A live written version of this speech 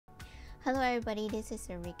Hello everybody, this is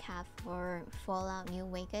a recap for Fallout New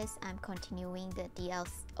Vegas. I'm continuing the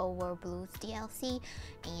DLC over Blues DLC,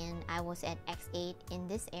 and I was at X8. In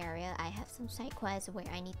this area, I have some side quests where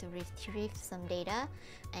I need to retrieve some data,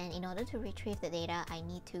 and in order to retrieve the data, I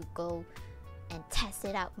need to go and test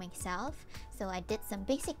it out myself. So I did some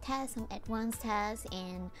basic tests, some advanced tests,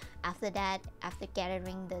 and after that, after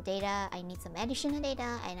gathering the data, I need some additional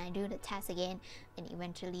data, and I do the test again, and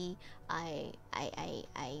eventually I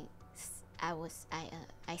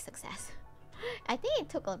success. I think it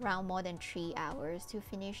took around more than 3 hours to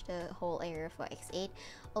finish the whole area for X8.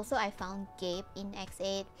 Also, I found Gabe in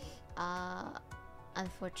X8.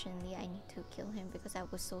 Unfortunately, I need to kill him because I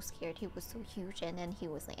was so scared. He was so huge, and then he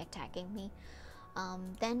was like attacking me.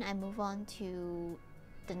 Then I move on to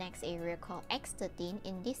the next area called X13.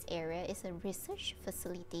 In this area is a research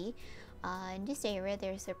facility. In this area,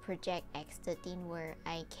 there's a project X13 where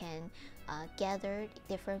I can gather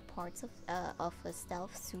different parts of a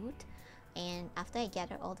stealth suit. And after I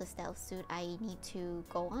gather all the stealth suit, I need to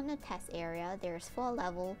go on a test area. There's 4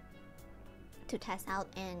 levels to test out,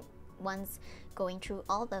 and once going through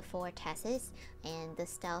all the 4 tests, and the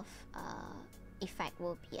stealth effect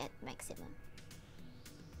will be at maximum.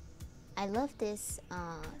 I love this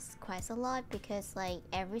quest a lot because like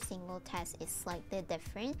every single test is slightly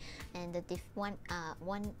different, and the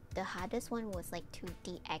the hardest one was like to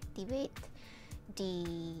deactivate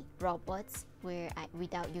the robots where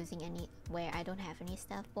without using any, where I don't have any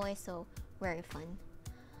stealth boys, so very fun.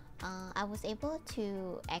 I was able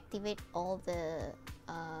to activate all the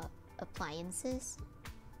appliances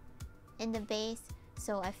in the base.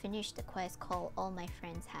 So I finished the quest called All My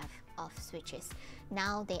Friends Have Off Switches.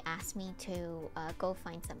 Now they asked me to go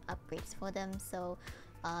find some upgrades for them. So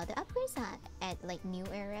the upgrades are at like new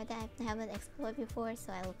area that I haven't explored before,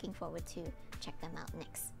 so I'm looking forward to check them out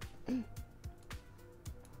next.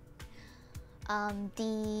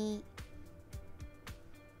 The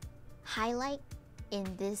highlight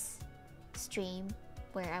in this stream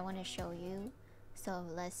where I want to show you, so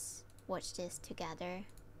let's watch this together.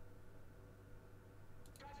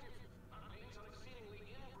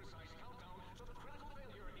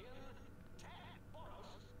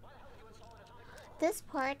 This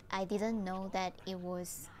part, I didn't know that it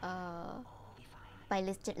was by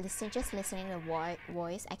just listening to the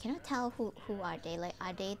voice. I cannot tell who are they. Like,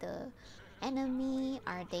 are they the enemy?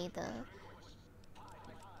 Are they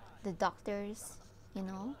the doctors? You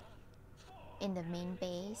know, in the main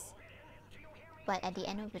base. But at the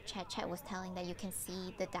end of the chat was telling that you can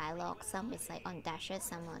see the dialogue. Some is like on dashes,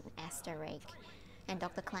 some on asterisk, and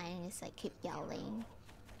Dr. Klein is like keep yelling.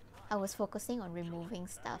 I was focusing on removing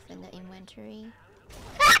stuff in the inventory.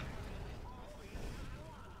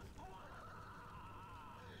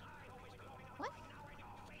 What?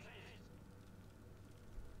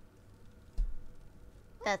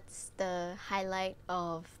 That's the highlight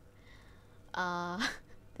of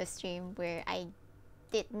the stream where I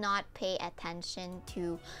did not pay attention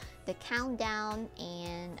to the countdown,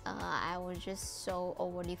 and I was just so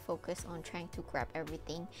overly focused on trying to grab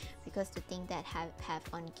everything, because the thing that have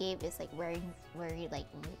on Gabe is like very like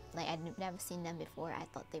I've never seen them before. I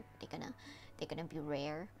thought they're gonna be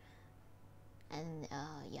rare, and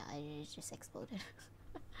yeah, it just exploded.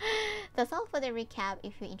 That's all for the recap.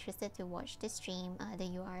 If you're interested to watch the stream, the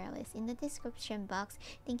URL is in the description box.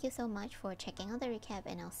 Thank you so much for checking out the recap,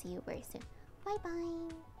 and I'll see you very soon. Bye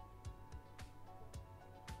bye.